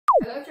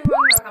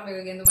welcome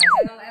back again to my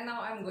channel, and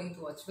now I'm going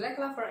to watch Black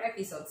Clover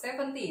episode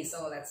 70,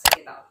 so let's check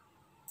it out.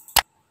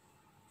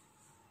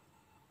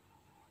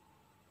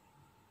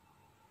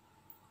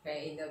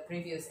 Okay, in the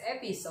previous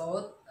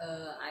episode,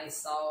 I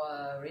saw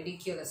a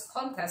ridiculous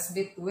contest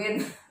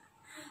between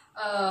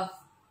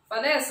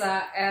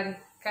Vanessa and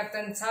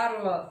Captain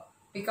Charlotte,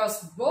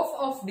 because both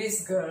of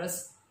these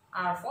girls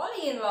are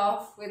falling in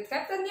love with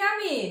Captain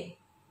Yami.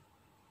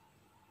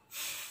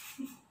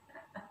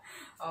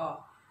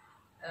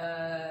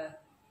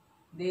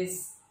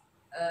 These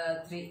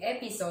 3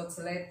 episodes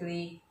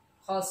lately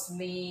caused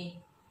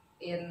me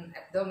in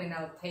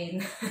abdominal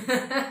pain.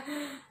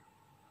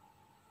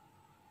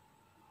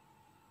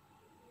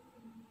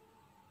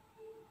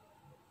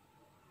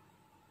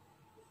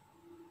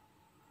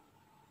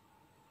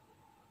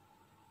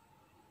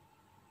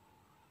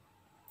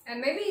 And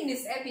maybe in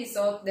this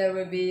episode there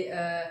will be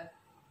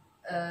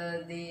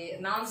the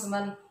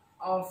announcement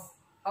of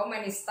how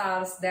many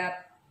stars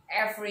that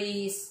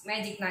every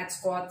Magic Knight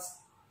squad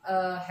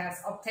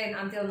has obtained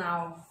until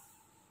now.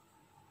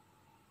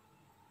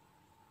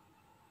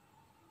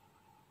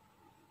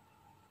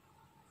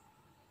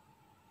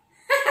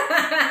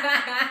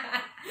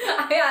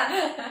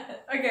 Yeah.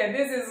 Okay,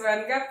 this is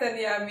when Captain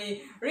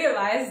Yami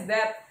realized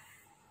that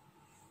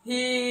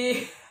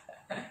he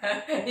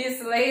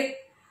is late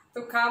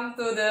to come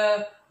to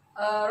the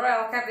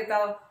royal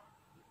capital,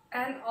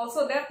 and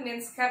also that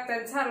means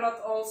Captain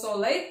Charlotte also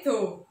late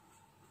too,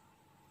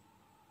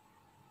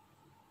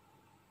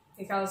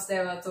 because they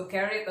were too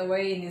carried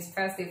away in this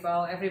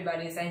festival.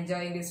 Everybody's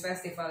enjoying this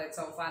festival. It's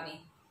so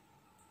funny.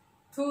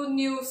 2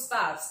 new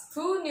stars.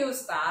 2 new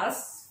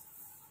stars.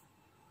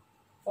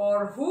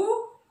 For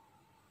who?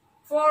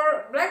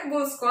 For Black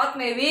Bull Squad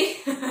maybe.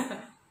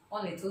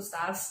 Only 2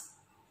 stars.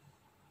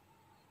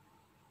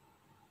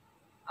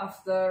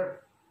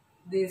 After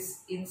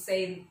this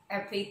insane,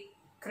 epic,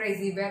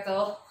 crazy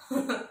battle.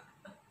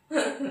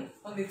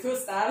 Only 2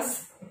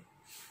 stars.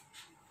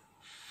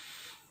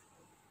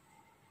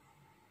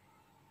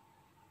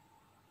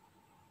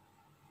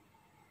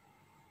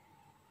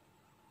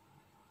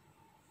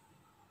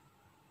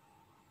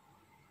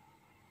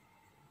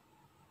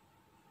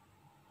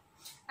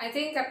 I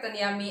think Captain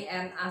Yami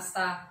and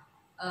Asta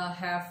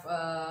have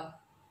a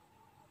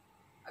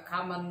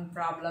common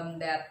problem,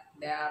 that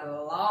they are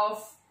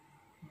loved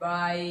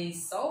by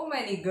so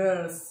many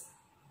girls.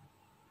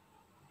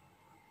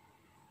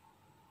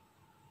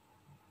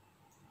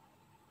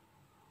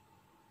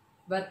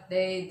 But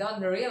they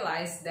don't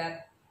realize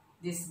that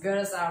these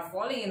girls are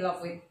falling in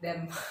love with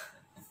them.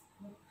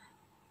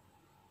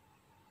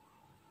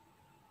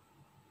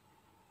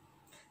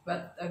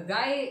 But a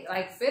guy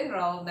like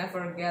Finral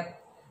never get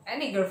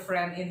any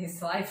girlfriend in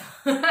his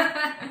life.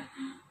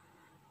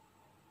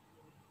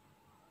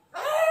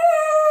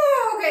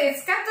 Oh, okay,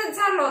 it's Captain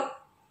Charlotte.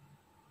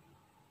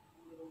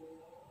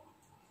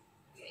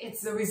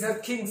 It's the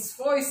Wizard King's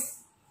voice.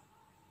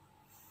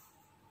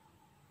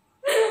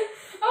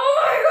 Oh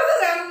my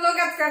goodness, I look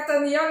at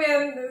Captain Yami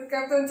and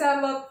Captain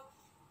Charlotte.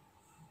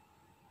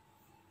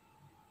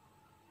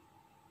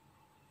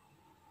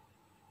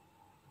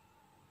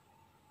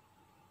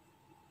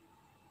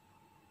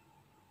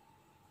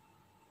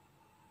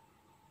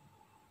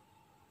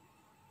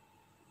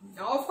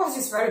 Oh, of course,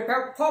 he's very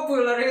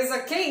popular. He's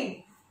a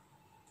king.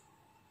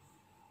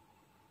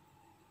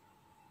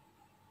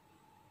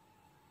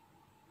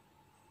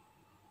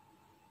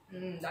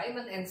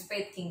 Diamond and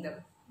Spade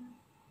Kingdom.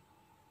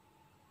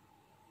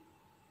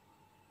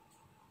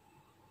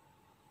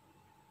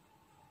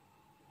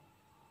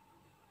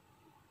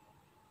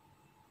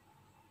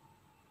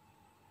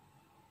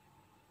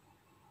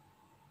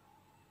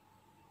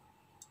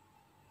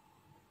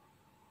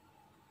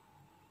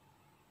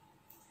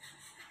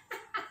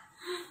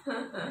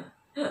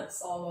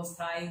 Solo's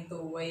trying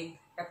to wake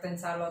Captain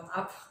Charlotte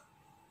up.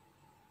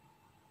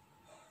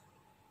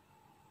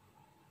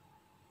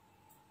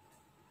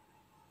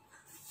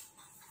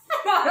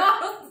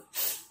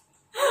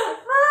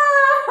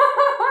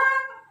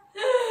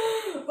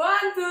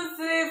 One, two,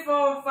 three,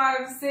 four,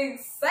 five,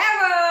 six, 7.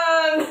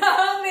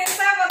 Only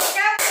 7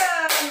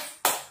 captains.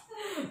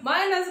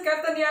 Minus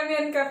Captain Yami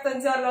and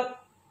Captain Charlotte.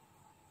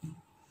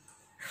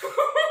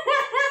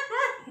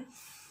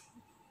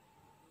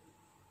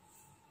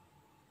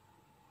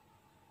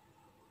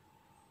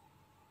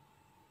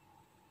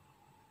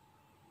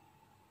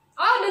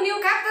 Oh, the new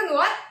captain,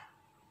 what?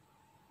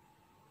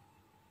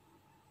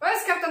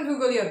 Where's Captain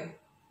Hugolion?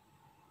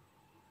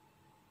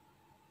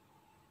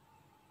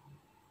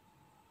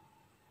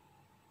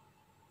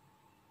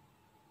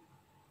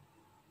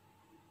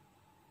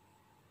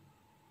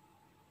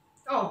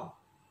 Oh,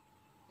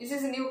 this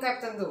is a new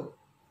captain too.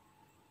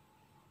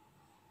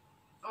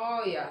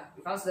 Oh yeah,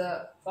 because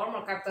the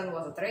former captain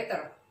was a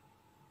traitor.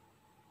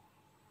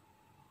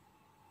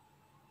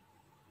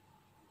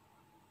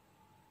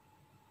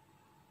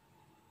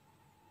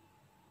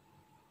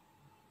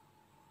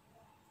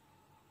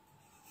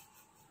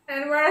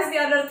 And where's the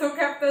other 2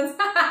 captains?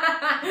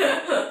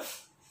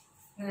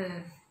 Hmm.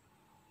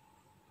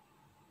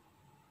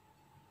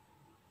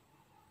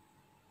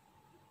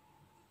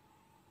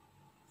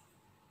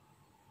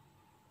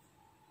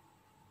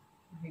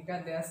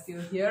 god, they are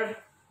still here.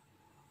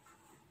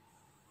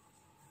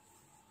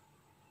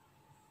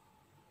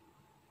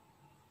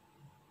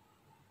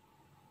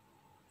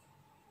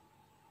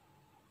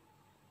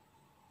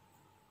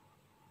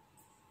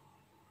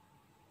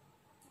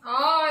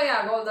 Oh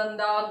yeah, Golden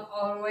Dawn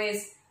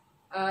always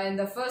in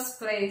the first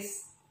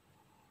place.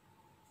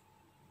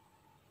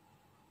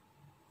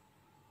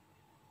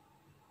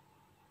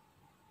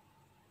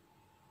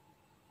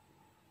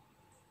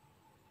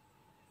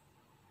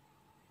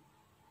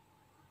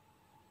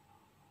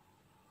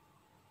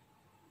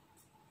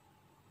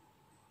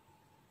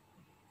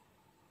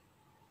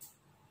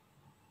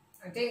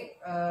 I think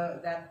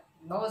that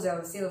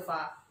Nozel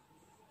Silva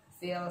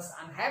feels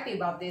unhappy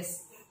about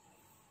this.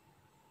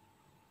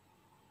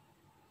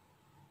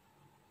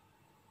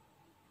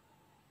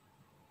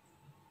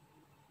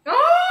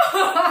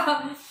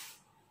 Oh!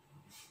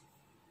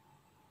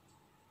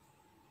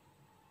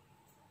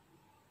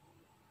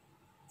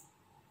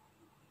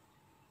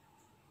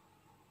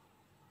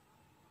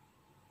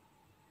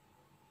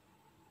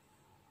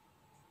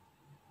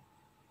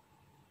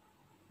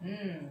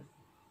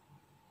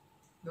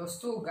 Those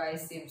two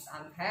guys seems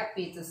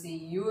unhappy to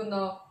see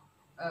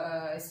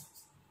is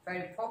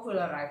very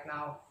popular right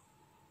now.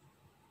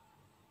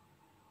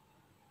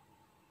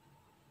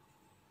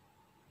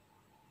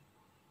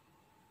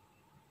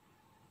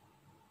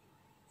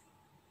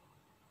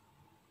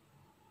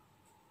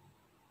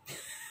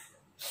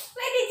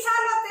 Lady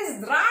Charlotte is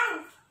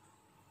drunk.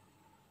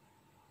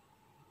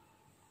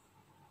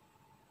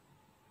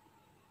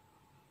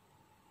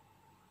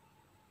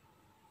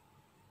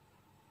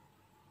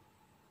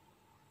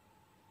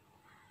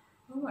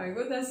 Oh my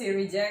goodness, he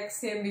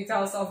rejects him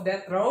because of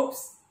that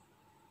ropes.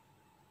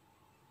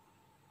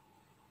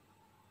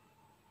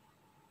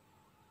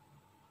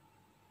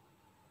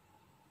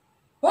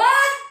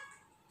 What?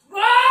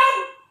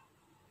 What?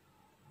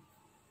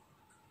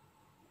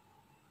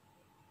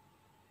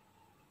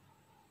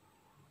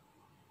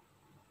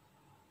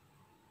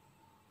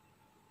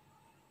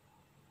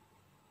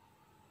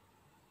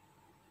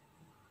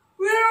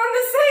 We're on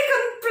the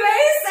second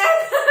place and,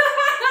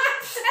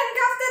 and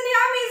Captain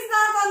Yami is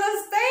not on the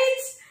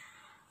stage.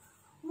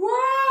 Wow,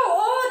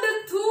 oh, the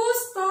 2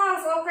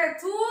 stars. Okay,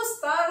 2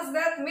 stars,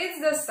 that means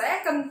the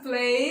second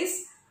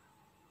place.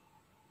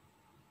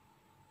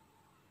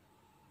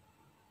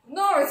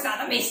 No, it's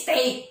not a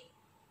mistake.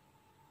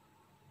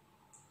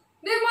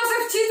 They must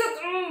have cheated.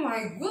 Oh my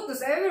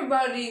goodness,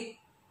 everybody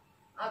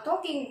are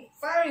talking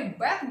very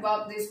bad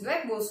about this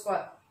Black Bull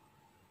squad.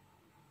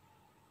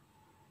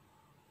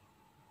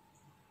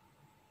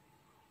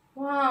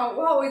 Wow,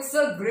 wow, it's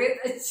a great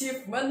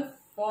achievement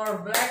for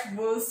Black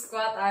Bull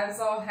squad. I'm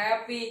so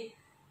happy.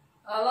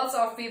 Lots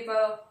of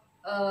people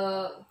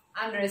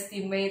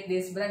underestimate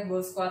this Black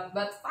Bull squad,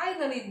 but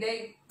finally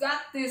they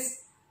got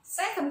this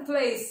second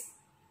place.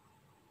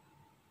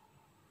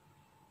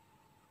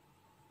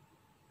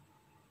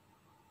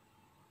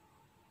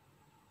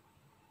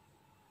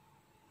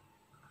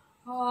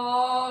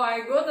 Oh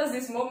my goodness,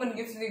 this moment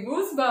gives me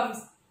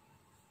goosebumps.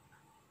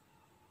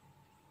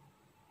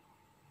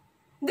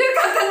 They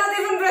cannot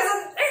even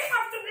present. They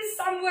have to be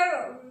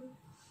somewhere.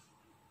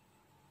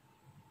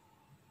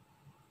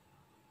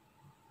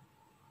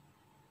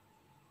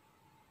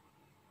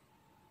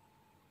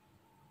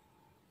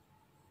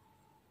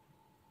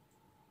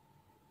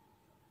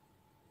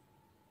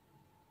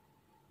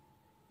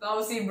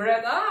 Now see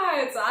Brett. Ah,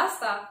 it's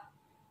Asta.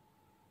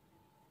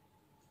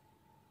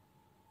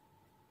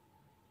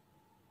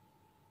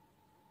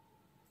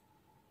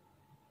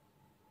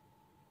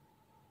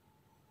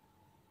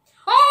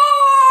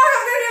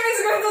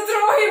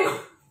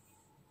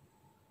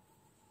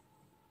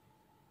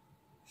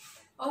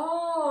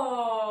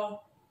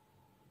 Oh,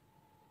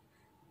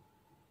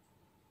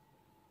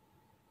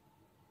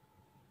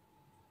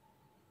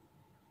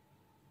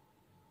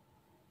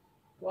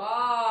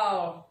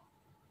 wow.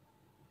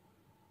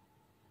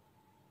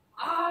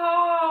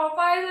 Oh,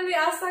 finally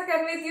Asta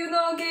can meet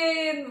Yuno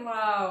again.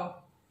 Wow.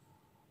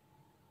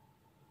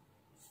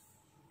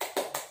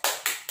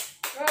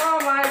 Oh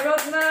my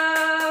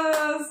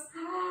goodness.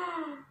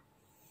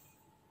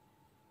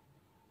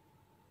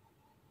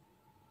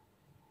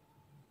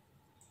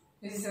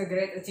 This is a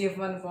great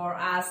achievement for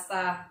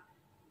Asta.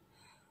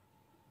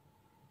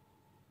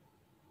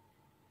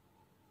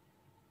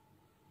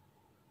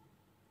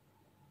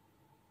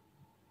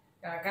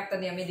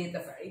 Captain Yami did a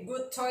very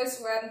good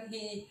choice when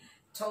he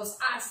chose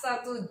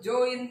Asta to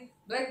join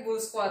Black Bull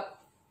squad.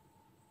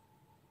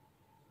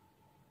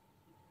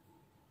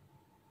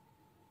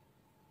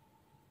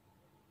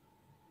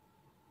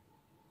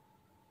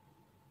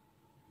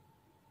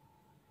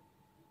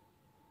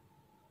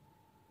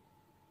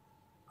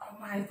 Oh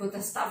my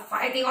goodness, stop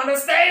fighting on the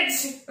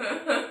stage!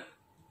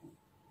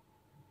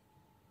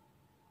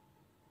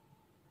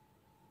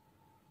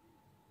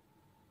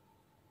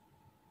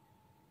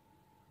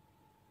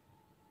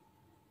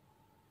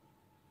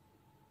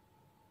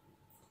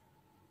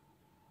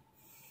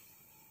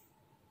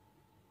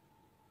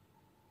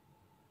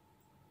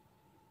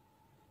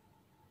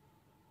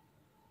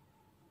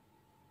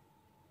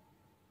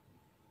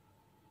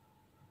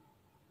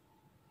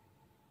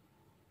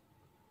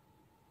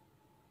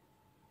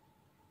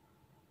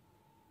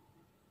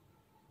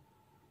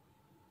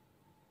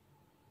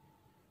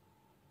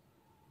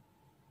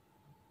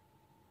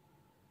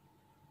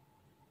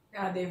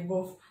 Yeah, they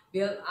both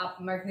built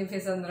up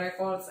magnificent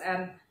records,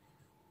 and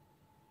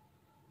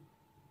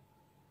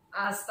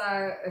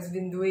Asta has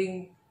been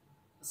doing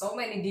so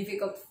many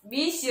difficult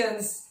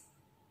missions.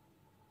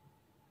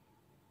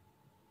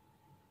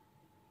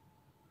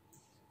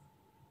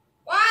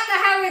 What the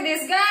hell with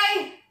this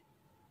guy?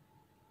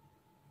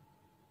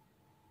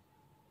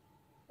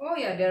 Oh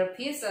yeah, they're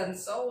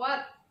peasants, so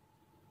what?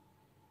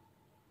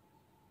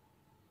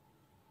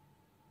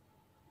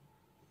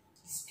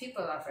 These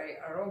people are very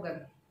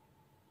arrogant.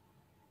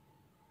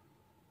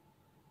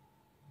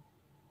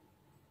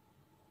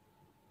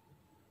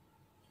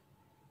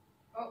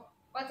 Oh,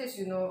 what is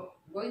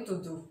going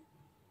to do?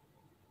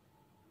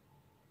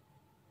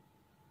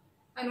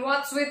 And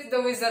what's with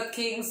the Wizard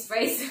King's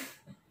face?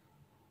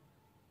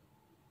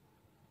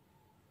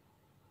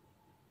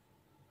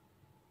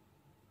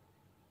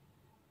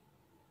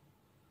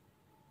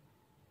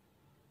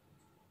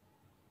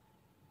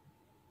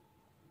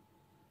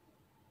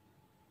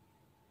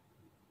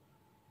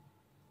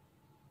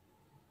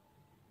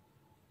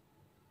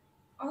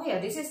 Oh yeah,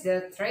 this is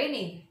the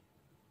training.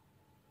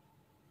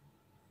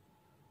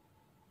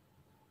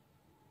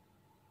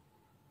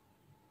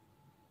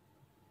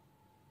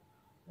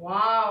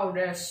 Wow,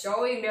 they're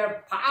showing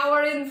their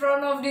power in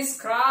front of this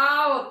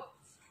crowd.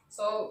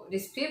 So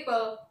these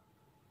people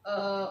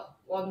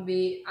won't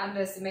be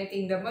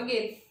underestimating them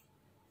again.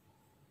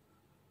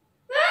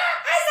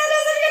 Ah, Asta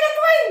doesn't get a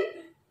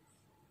point!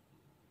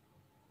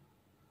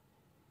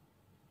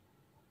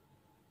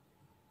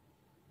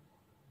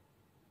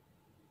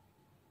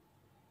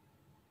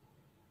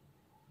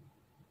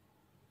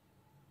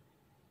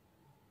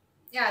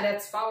 Yeah,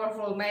 that's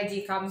powerful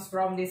magic comes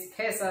from this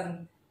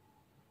peasant.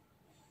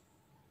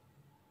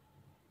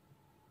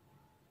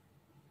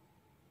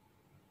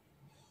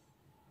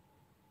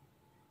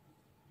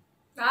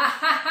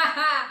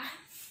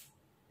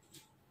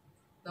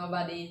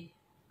 Nobody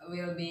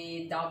will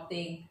be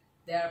doubting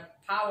their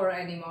power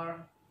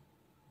anymore.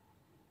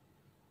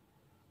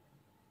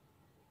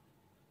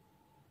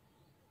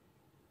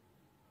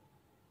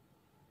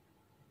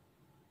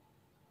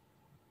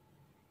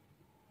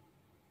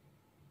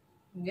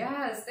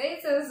 Yeah,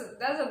 status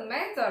doesn't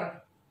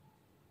matter.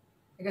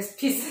 Because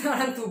pieces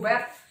aren't too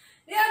bad.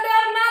 Yeah,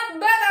 they're not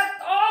bad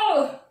at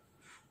all.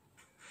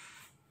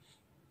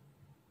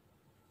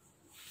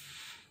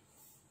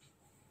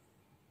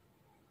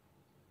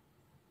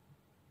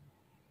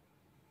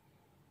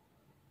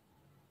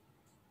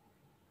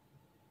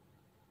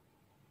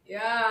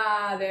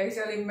 Yeah, they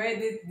actually made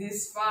it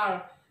this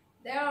far.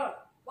 They are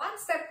one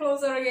step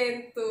closer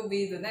again to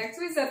be the next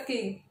Wizard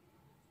King.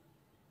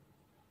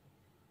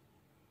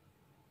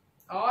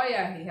 Oh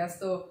yeah, he has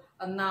to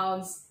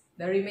announce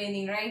the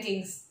remaining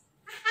rankings.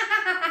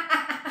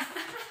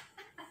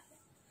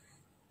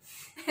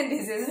 And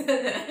this is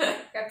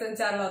Captain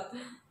Charlotte.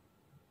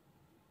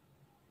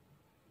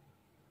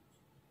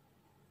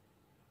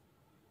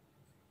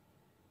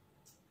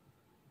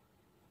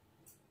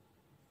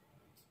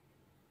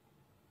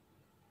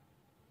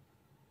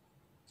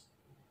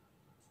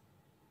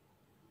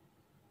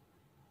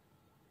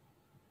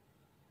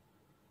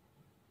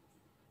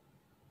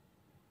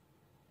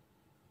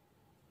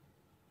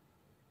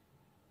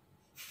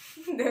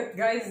 That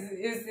guy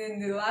is in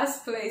the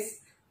last place.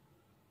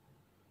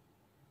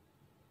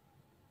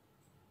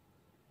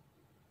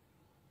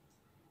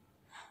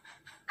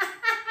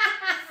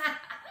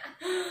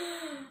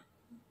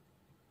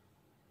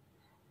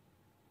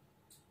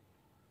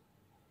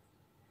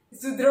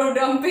 To draw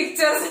down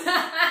pictures.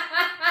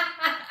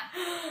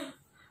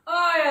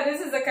 Oh yeah,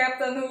 this is the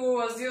captain who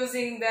was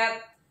using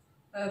that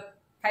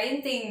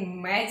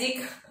painting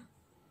magic.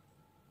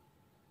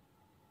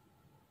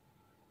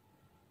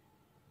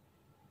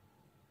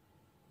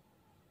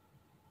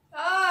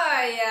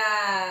 Oh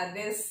yeah,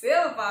 this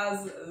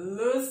Silvas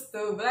lose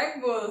to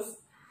Black Bulls.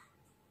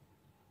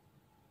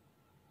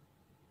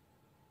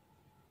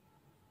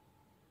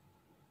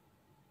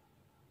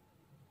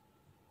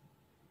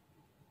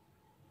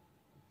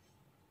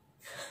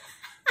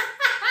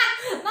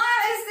 No,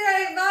 he's still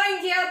ignoring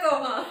Kyoto.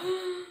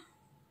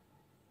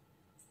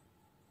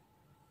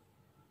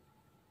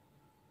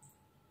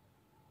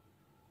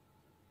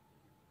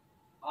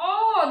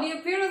 Oh, the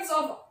appearance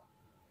of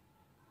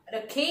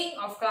the king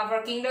of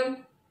Clover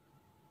Kingdom.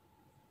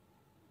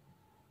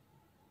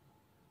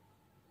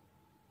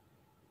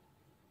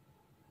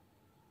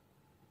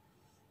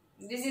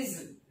 This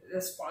is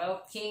the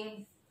spoiled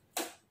king.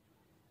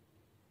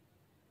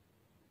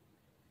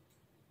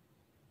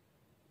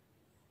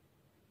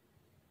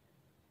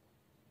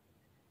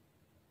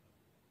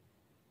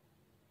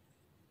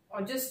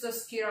 Or just the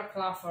Skira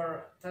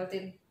Clover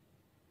 13.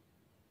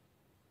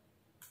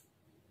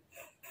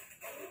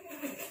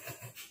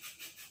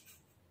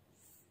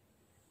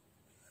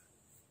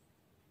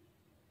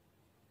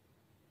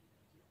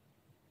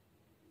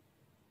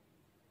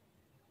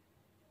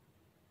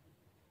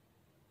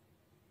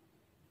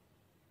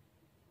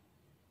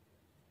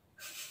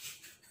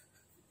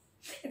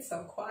 It's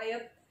so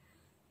quiet.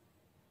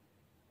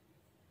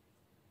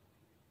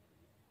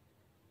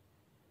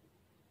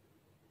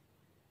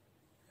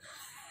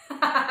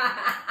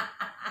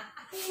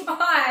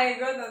 my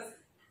goodness.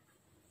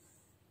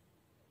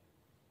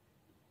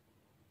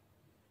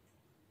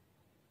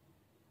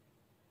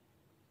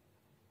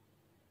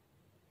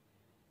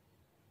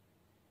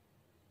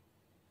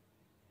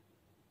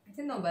 I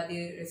think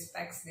nobody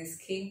respects this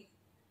king.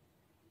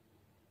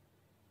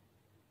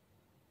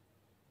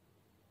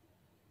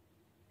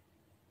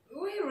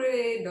 We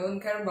really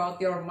don't care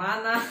about your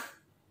mana.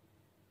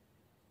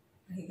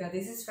 My god,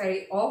 this is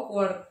very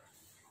awkward.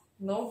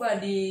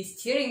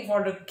 Nobody's cheering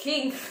for the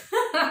king.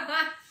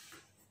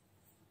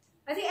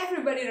 I think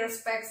everybody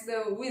respects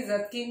the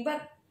wizard king,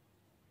 but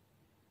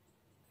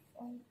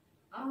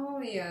oh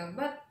yeah,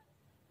 but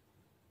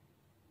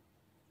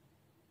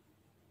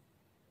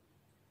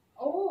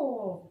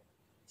oh.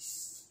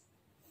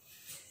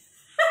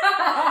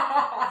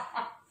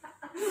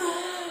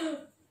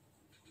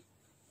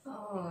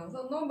 Oh,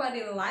 so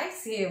nobody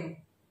likes him.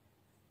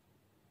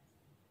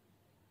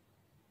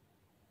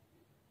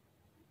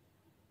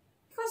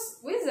 Because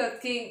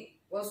Wizard King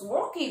was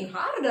working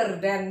harder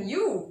than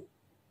you.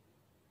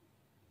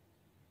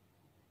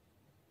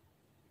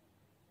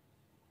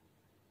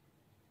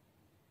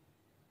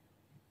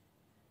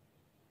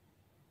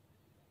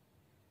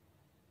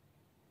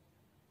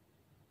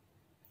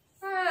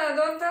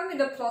 Don't tell me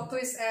the plot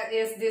twist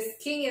is this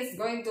king is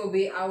going to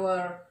be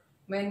our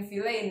main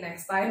villain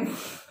next time.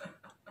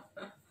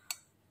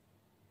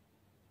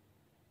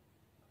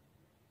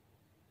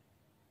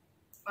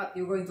 What,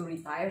 you going to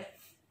retire?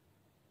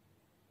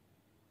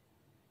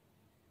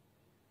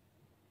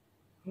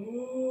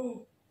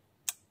 Oh.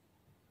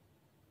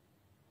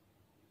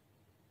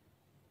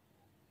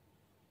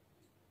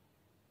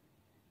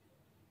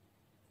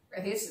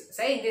 He's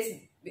saying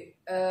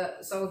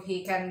this so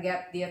he can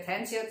get the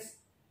attention.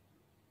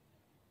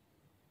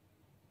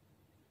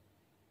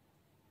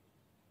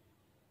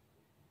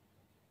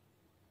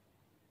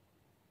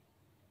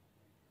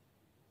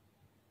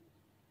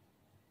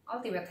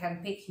 Ultimate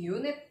handpick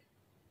unit.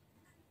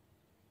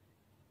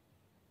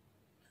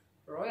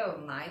 Royal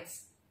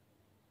Knights.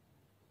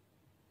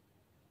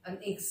 An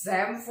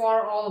exam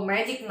for all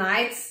Magic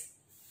Knights.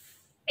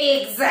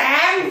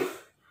 Exam!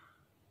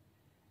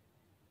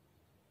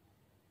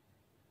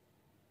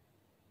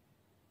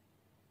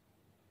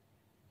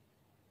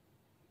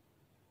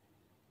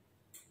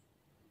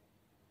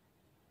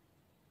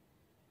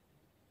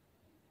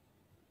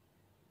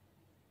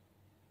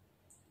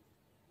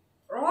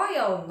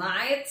 Royal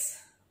Knights.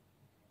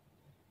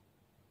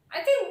 I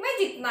think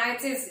Magic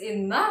Knights is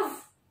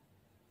enough.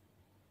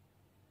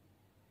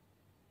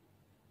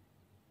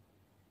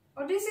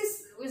 Or this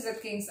is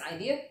Wizard King's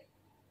idea.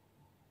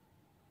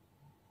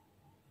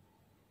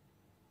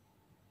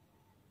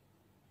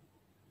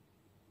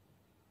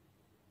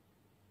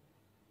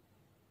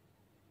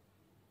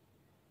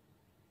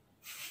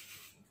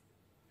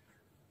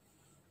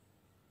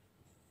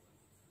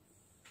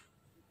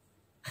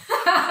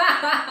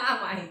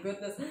 My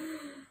goodness.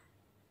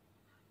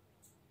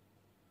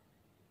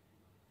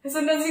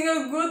 Isn't that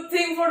a good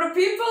thing for the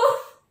people?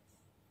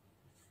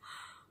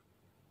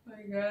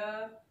 My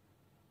god.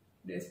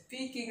 They're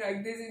speaking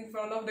like this in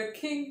front of the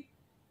king.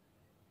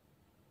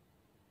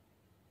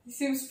 He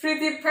seems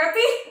pretty petty.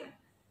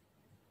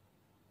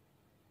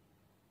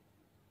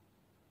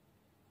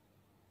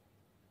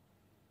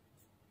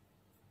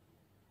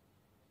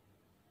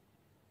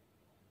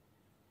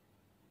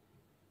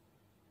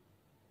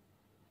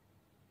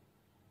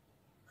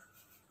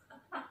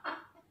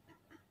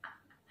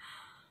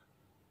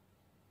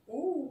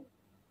 Ooh.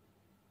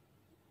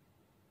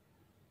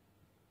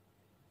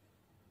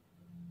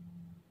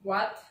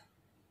 What?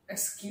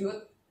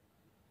 Execute?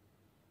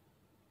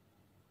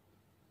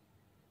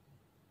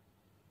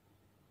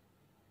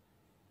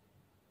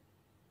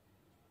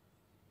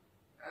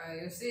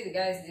 You see,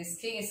 guys, this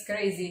king is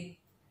crazy.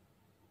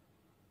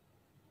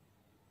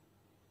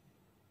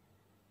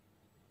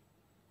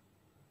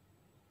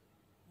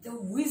 The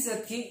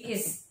Wizard King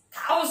is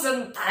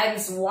 1,000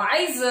 times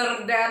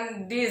wiser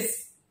than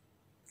this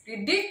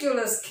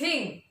ridiculous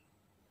king.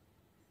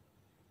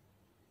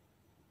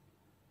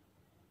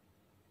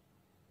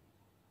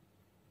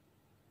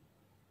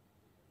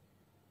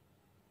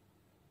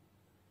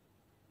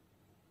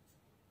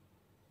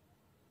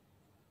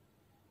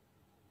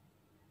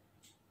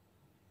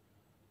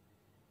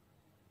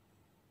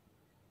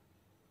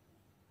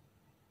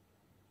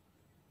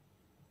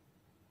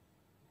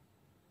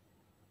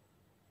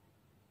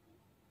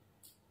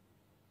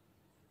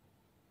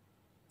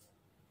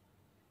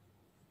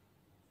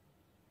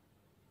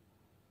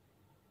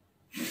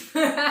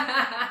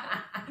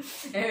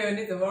 You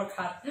need to work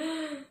hard.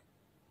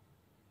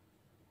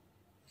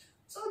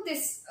 So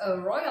this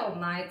Royal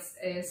Knights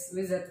is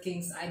Wizard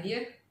King's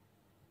idea.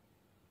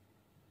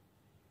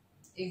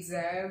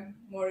 Exam,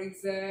 more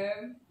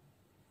exam.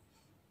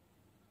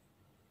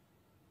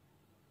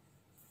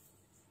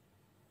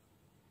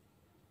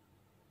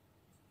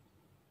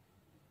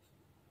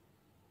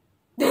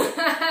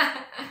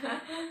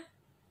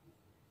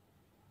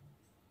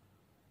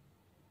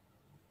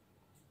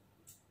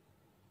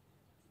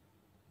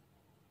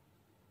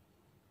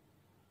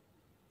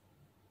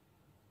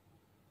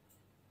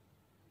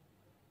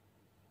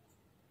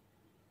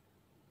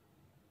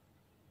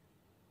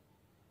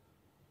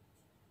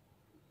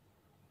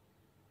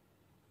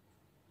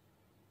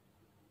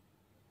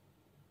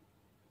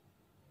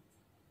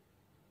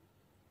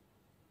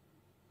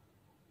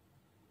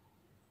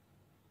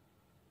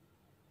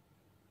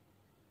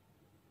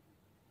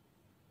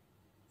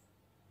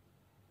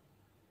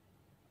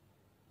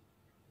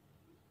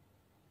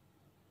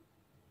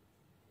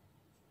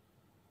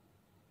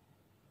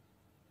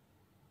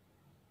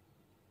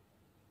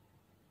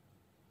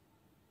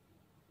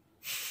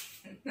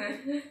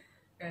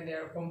 And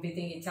they're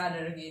competing each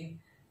other again.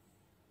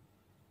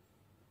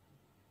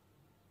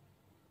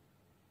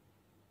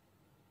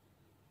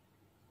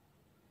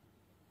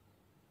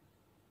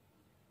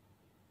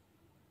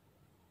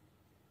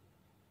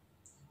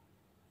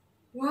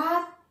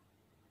 What?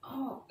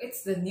 Oh,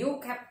 it's the new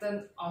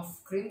captain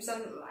of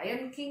Crimson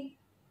Lion King.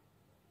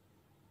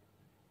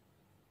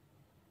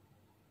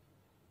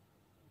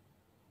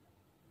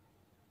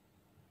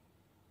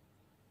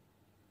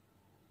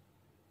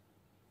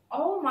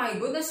 Oh my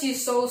goodness,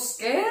 she's so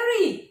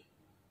scary.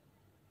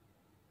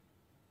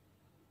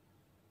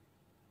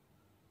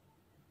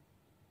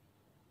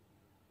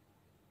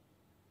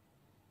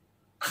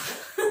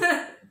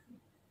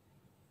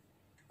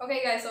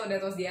 Okay guys, so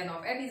that was the end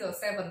of episode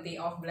 70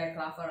 of Black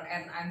Clover,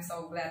 and I'm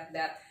so glad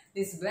that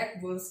this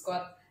Black Bull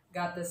squad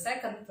got the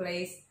second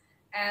place.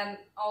 And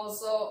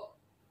also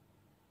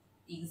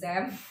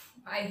exam.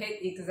 I hate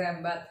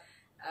exam, but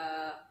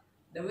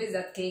the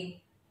Wizard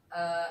King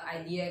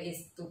idea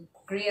is to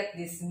create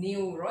this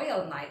new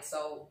royal knight,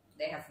 so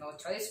they have no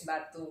choice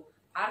but to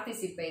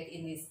participate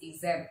in this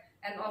exam.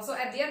 And also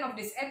at the end of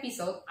this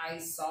episode, I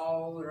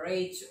saw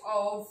rage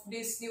of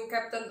this new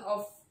captain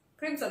of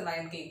Crimson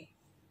Lion King.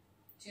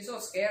 She's so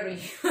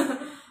scary.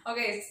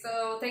 Okay,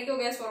 so thank you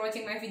guys for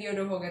watching my video.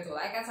 Don't forget to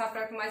like and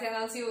subscribe to my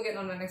channel. See you again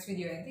on the next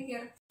video, and take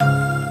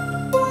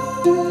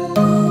care.